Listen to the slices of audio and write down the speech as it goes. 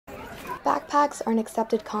Backpacks are an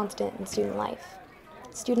accepted constant in student life.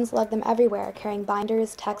 Students lug them everywhere, carrying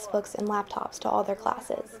binders, textbooks, and laptops to all their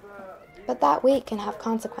classes. But that weight can have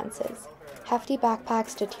consequences. Hefty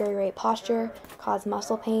backpacks deteriorate posture, cause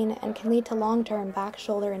muscle pain, and can lead to long-term back,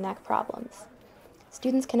 shoulder, and neck problems.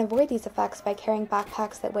 Students can avoid these effects by carrying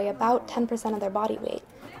backpacks that weigh about 10% of their body weight,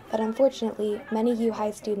 but unfortunately, many U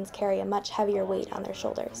High students carry a much heavier weight on their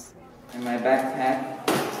shoulders. And my backpack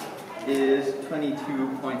is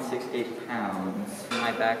 22.68 pounds.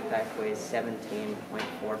 My backpack weighs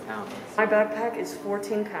 17.4 pounds. My backpack is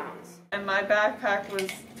 14 pounds. And my backpack was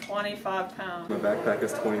 25 pounds. My backpack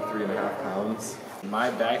is 23.5 pounds. My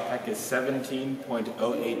backpack is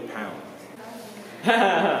 17.08 pounds.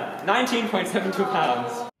 19.72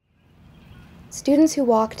 pounds. Students who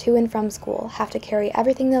walk to and from school have to carry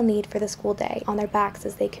everything they'll need for the school day on their backs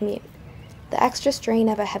as they commute. The extra strain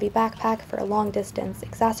of a heavy backpack for a long distance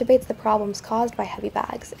exacerbates the problems caused by heavy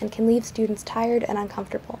bags and can leave students tired and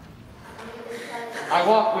uncomfortable. I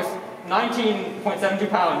walk with 19.72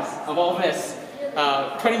 pounds of all this,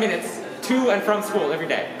 20 minutes to and from school every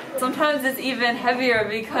day. Sometimes it's even heavier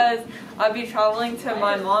because I'll be traveling to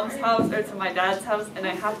my mom's house or to my dad's house, and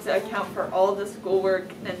I have to account for all the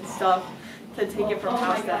schoolwork and stuff to take it from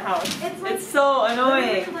house to house. It's so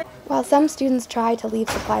annoying. While some students try to leave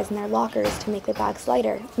supplies in their lockers to make their bags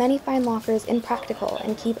lighter, many find lockers impractical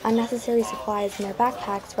and keep unnecessary supplies in their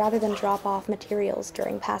backpacks rather than drop off materials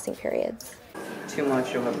during passing periods. Too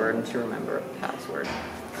much of a burden to remember a password.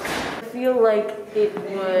 I feel like it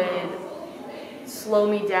would slow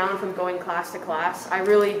me down from going class to class. I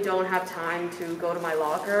really don't have time to go to my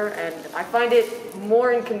locker, and I find it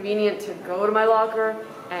more inconvenient to go to my locker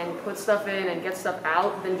and put stuff in and get stuff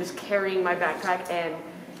out than just carrying my backpack and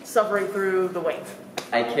suffering through the weight.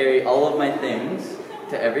 I carry all of my things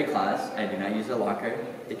to every class. I do not use a locker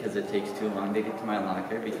because it takes too long to get to my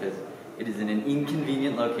locker because it is in an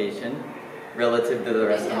inconvenient location relative to the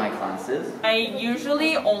rest of my classes. I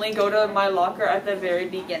usually only go to my locker at the very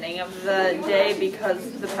beginning of the day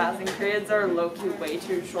because the passing periods are low-key way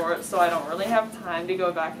too short, so I don't really have time to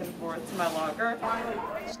go back and forth to my locker.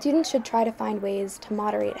 Students should try to find ways to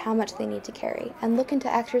moderate how much they need to carry and look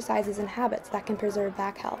into exercises and habits that can preserve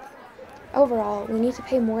back health. Overall, we need to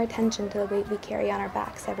pay more attention to the weight we carry on our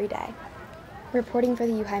backs every day. Reporting for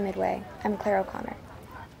the U High Midway, I'm Clare O'Connor.